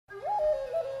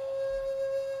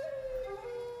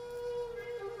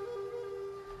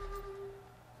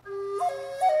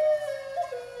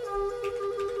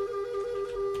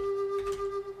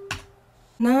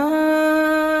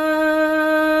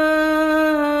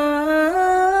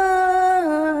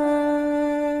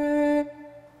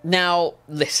Now,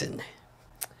 listen.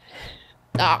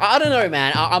 I don't know,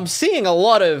 man. I'm seeing a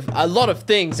lot of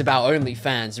things about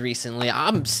OnlyFans recently.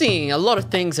 I'm seeing a lot of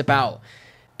things about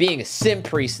being a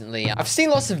simp recently. I've seen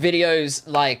lots of videos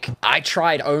like I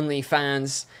tried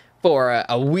OnlyFans for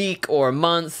a week or a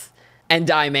month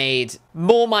and I made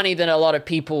more money than a lot of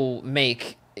people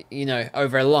make, you know,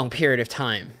 over a long period of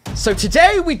time. So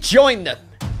today we joined them.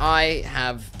 I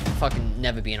have fucking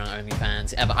never been on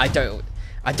OnlyFans ever. I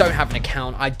don't have an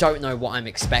account. I don't know what I'm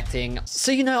expecting.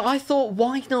 So, you know, I thought,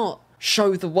 why not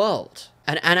show the world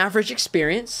an average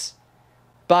experience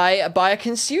by a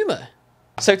consumer?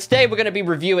 So today we're going to be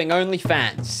reviewing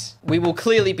OnlyFans. We will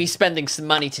clearly be spending some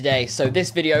money today, so this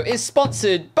video is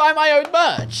sponsored by my own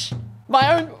merch.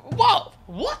 My own, whoa,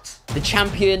 what? The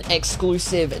Champion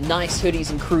exclusive nice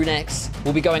hoodies and crew necks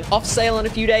will be going off sale in a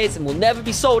few days and will never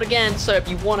be sold again. So if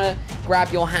you want to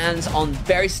grab your hands on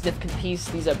very significant piece,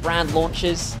 these are brand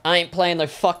launches. I ain't playing no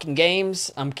fucking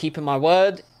games. I'm keeping my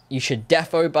word. You should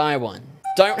defo buy one.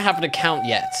 Don't have an account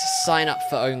yet. Sign up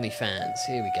for OnlyFans.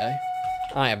 Here we go.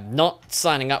 I am not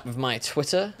signing up with my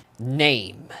Twitter.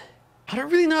 Name. I don't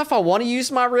really know if I want to use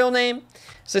my real name.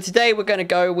 So today we're going to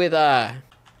go with,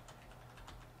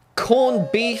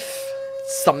 corned beef.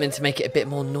 Something to make it a bit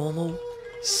more normal.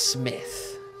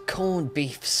 Smith. Corned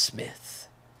beef Smith.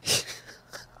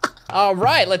 All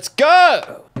right, let's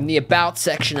go. In the about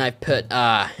section, I've put,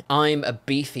 I'm a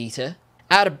beef eater.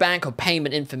 Out of bank or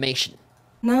payment information.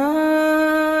 No.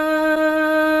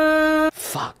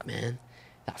 Fuck, man.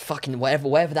 That fucking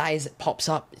whatever that is that pops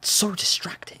up, it's so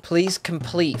distracting. Please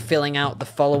complete filling out the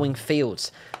following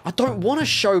fields. I don't want to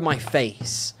show my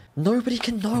face. Nobody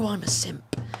can know I'm a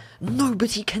simp.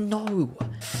 Nobody can know.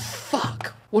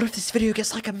 Fuck. What if this video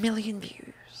gets like 1 million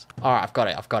views? All right, I've got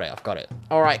it.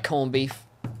 All right, corned beef.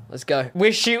 Let's go.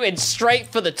 We're shooting straight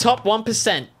for the top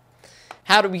 1%.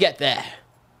 How do we get there?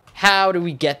 How do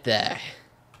we get there?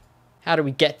 How do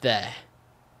we get there?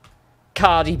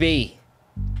 Cardi B.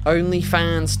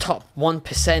 OnlyFans top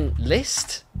 1%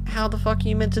 list? How the fuck are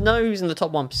you meant to know who's in the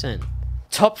top 1%?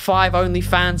 Top 5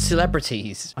 OnlyFans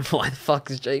celebrities. Why the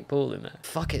fuck is Jake Paul in there?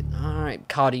 Fuck it. Alright,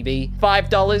 Cardi B.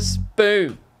 $5.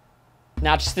 Boom.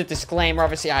 Now, just a disclaimer,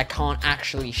 obviously I can't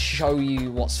actually show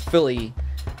you what's fully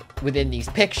within these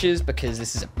pictures because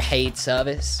this is a paid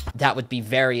service. That would be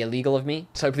very illegal of me.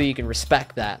 So hopefully you can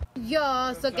respect that.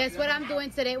 Yo, so guess what I'm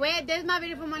doing today? Wait, there's my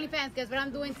video from OnlyFans. Guess what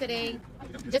I'm doing today?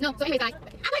 Just no. So anyways, guys.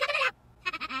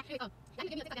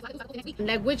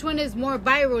 Like, which one is more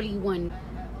viral-y one?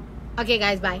 Okay,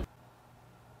 guys, bye.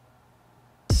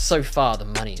 So far, the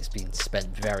money is being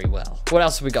spent very well. What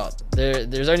else have we got?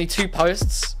 There's only 2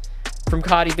 posts from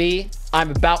Cardi B. I'm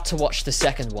about to watch the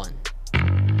second one.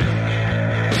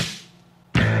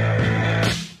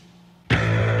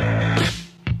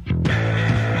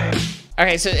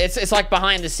 Okay, so it's like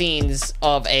behind the scenes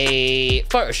of a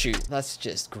photo shoot. That's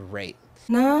just great.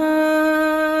 No.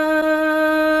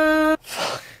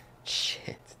 Fuck.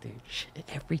 Shit, dude. Shit.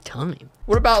 Every time.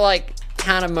 What about like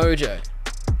Tana Mojo?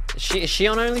 Is she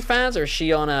on OnlyFans or is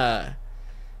she on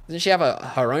doesn't she have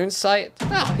her own site?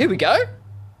 Oh, here we go.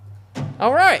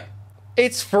 All right.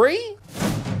 It's free.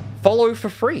 Follow for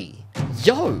free.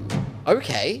 Yo.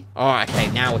 Okay. All right. Okay.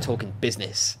 Now we're talking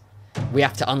business. We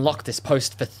have to unlock this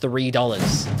post for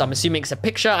 $3. I'm assuming it's a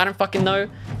picture. I don't fucking know.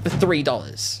 For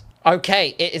 $3.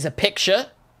 Okay, it is a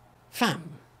picture.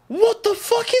 Fam, what the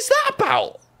fuck is that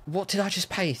about? What did I just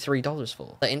pay $3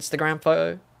 for? The Instagram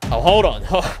photo? Oh, hold on.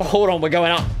 Oh, hold on. We're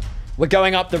going up. We're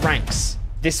going up the ranks.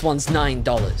 This one's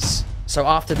 $9. So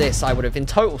after this, I would have in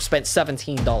total spent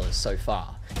 $17 so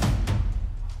far.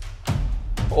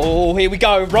 Oh, here we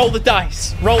go. Roll the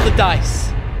dice. Roll the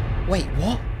dice. Wait,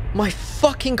 what? My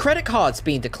fucking credit card's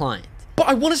been declined. But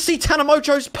I want to see Tana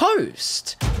Mojo's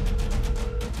post. Do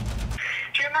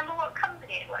you remember what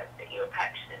company it was that you were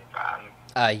purchasing from?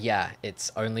 Yeah, it's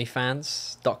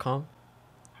OnlyFans.com.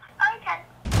 Okay.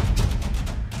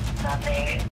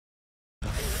 Lovely.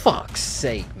 Fuck's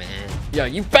sake, man. Yo,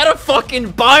 you better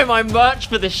fucking buy my merch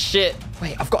for this shit.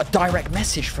 Wait, I've got a direct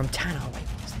message from Tana. Wait,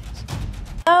 what's this?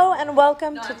 Hello and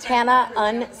welcome to Tana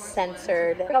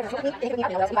Uncensored.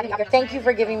 Thank you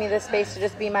for giving me this space to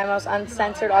just be my most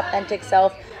uncensored, authentic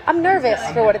self. I'm nervous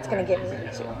for what it's gonna get me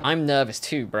into. I'm nervous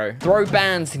too, bro. Throw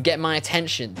bands and get my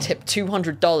attention. Tip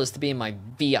 $200 to be in my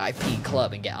VIP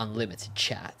club and get unlimited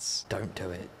chats. Don't do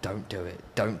it. Don't do it.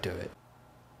 Don't do it.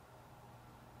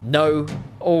 No.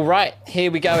 All right,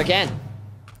 here we go again.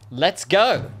 Let's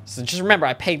go. So just remember,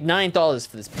 I paid $9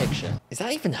 for this picture. Is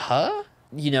that even her?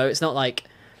 You know, it's not like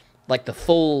the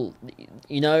full,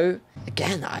 you know?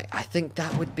 Again, I think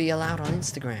that would be allowed on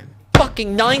Instagram.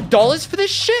 Fucking $9 for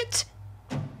this shit?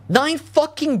 $9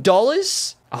 fucking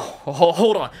dollars? Oh,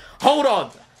 hold on. Hold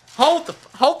on. Hold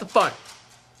the phone.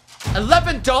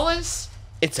 $11?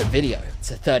 It's a video.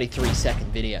 It's a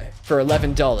 33-second video for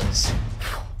 $11.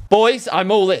 Boys,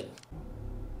 I'm all in.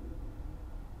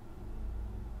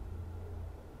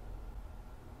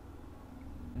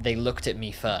 They looked at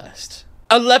me first.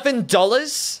 $11?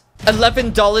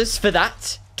 $11 for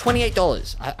that?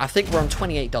 $28. I think we're on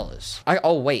 $28.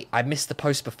 Oh wait, I missed the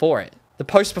post before it. The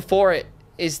post before it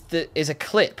is a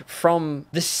clip from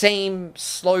the same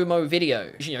slow-mo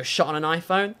video, you know, shot on an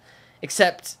iPhone,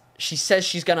 except she says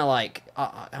she's gonna like,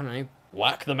 I don't know,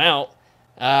 whack them out.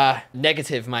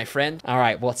 Negative, my friend. All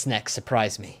right, what's next?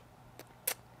 Surprise me.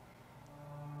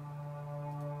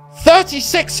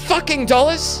 $36 fucking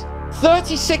dollars?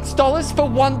 $36 for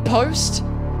one post?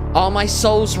 Are my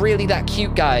souls really that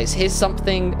cute, guys? Here's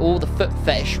something all the foot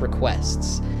fetish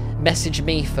requests. Message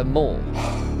me for more.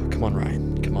 Come on,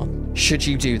 Ryan. Come on. Should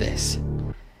you do this?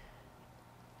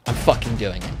 I'm fucking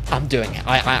doing it. I'm doing it.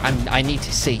 I need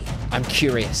to see. I'm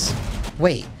curious.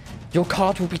 Wait, your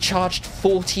card will be charged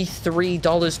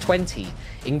 $43.20,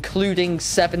 including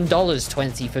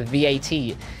 $7.20 for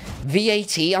VAT.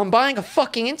 VAT? I'm buying a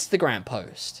fucking Instagram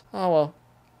post. Oh, well.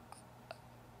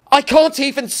 I can't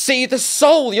even see the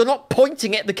soul. You're not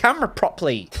pointing at the camera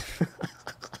properly.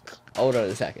 Hold on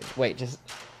a second. Wait, just...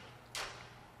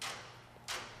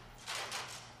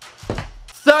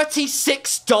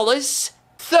 $36?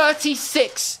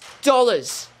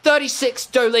 $36? 36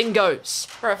 Dolingos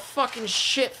for a fucking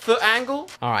shit foot angle?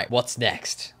 Alright, what's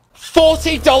next?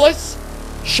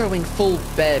 $40? Showing full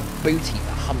bare booty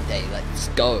for hump day. Let's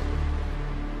go.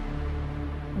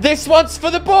 This one's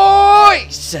for the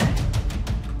boys!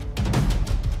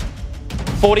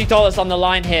 $40 on the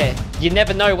line here. You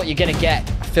never know what you're gonna get.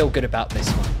 I feel good about this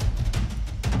one.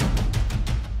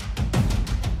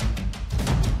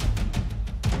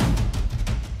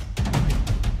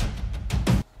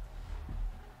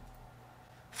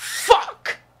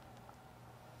 Fuck!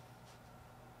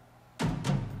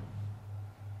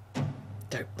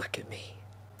 Don't look at me.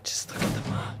 Just look at the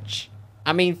march.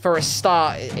 I mean, for a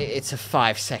start, it's a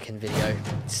 5-second video.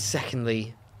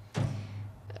 Secondly,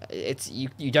 it's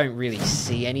you don't really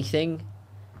see anything,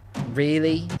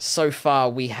 really. So far,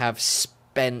 we have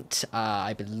spent,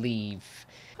 I believe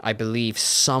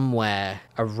somewhere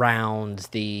around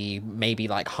the maybe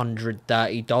like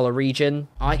 $130 region.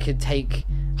 I could take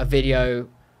a video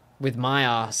with my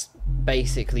ass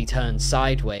basically turned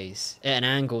sideways at an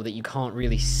angle that you can't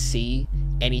really see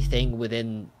anything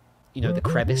within, you know, the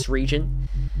crevice region.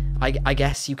 I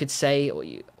guess you could say, or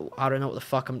I don't know what the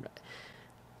fuck I'm...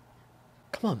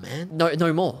 Come on, man.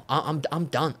 No more. I'm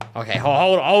done. Okay,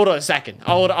 hold on a second.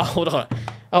 Hold on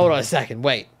a second.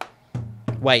 Wait.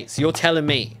 So you're telling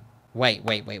me... Wait.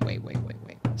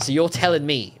 So you're telling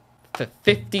me for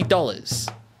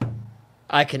 $50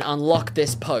 I can unlock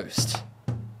this post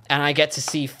and I get to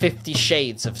see 50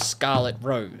 Shades of Scarlet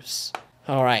Rose.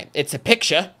 Alright, it's a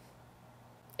picture.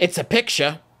 It's a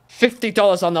picture.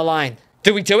 $50 on the line.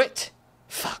 Do we do it?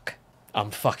 Fuck.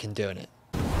 I'm fucking doing it.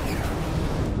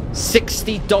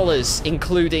 $60,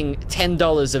 including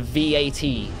 $10 of VAT.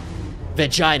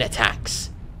 Vagina tax.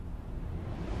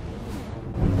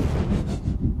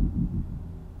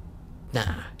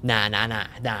 Nah.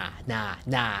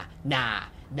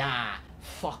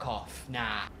 Fuck off.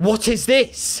 Nah. What is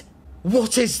this?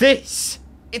 What is this?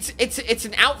 It's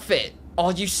an outfit.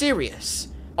 Are you serious?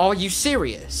 Are you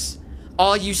serious?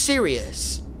 Are you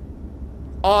serious?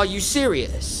 Are you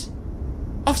serious?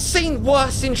 I've seen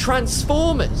worse in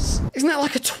Transformers. Isn't that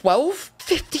like a 12?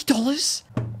 $50?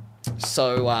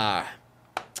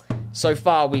 So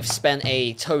far we've spent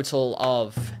a total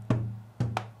of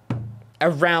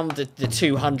around the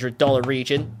 $200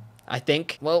 region, I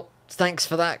think. Well, thanks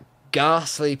for that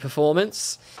ghastly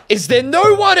performance. Is there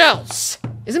no one else?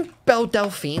 Isn't Belle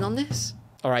Delphine on this?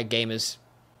 Alright, gamers.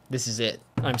 This is it.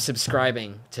 I'm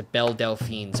subscribing to Belle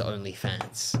Delphine's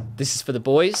OnlyFans. This is for the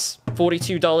boys.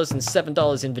 $42 and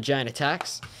 $7 in vagina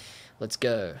tax. Let's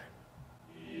go.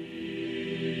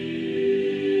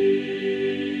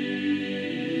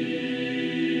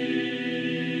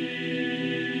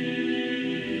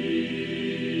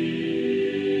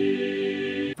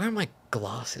 Where are my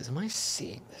glasses? Am I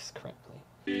seeing this correctly?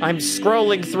 I'm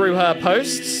scrolling through her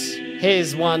posts.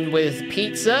 Here's one with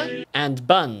pizza and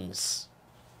buns.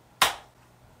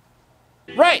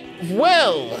 Right,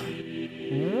 well,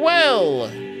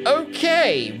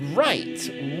 okay,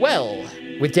 right, well.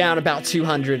 We're down about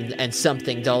 $200 and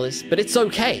something, but it's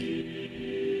okay.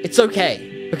 It's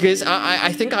okay, because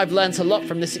I think I've learned a lot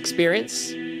from this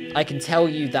experience. I can tell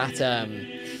you that,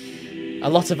 A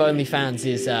lot of OnlyFans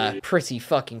is pretty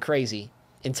fucking crazy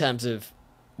in terms of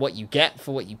what you get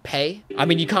for what you pay. I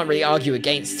mean, you can't really argue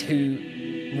against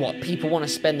what people want to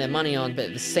spend their money on, but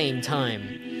at the same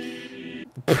time,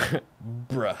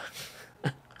 bruh.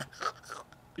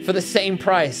 For the same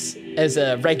price as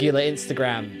a regular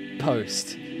Instagram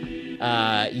post,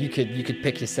 you could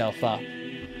pick yourself up.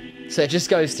 So it just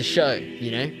goes to show,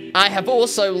 you know? I have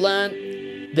also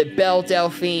learned that Belle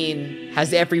Delphine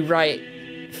has every right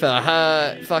for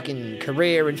her fucking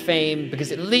career and fame,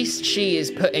 because at least she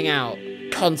is putting out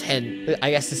content. I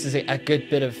guess this is a good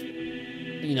bit of,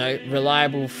 you know,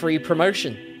 reliable free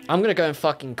promotion. I'm gonna go and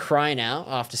fucking cry now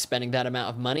after spending that amount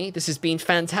of money. This has been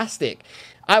fantastic.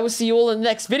 I will see you all in the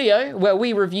next video where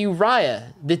we review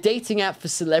Raya, the dating app for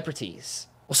celebrities.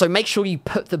 Also, make sure you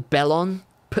put the bell on.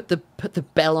 Put the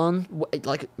bell on.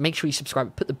 Like, make sure you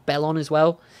subscribe. Put the bell on as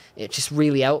well. It just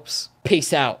really helps.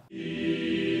 Peace out.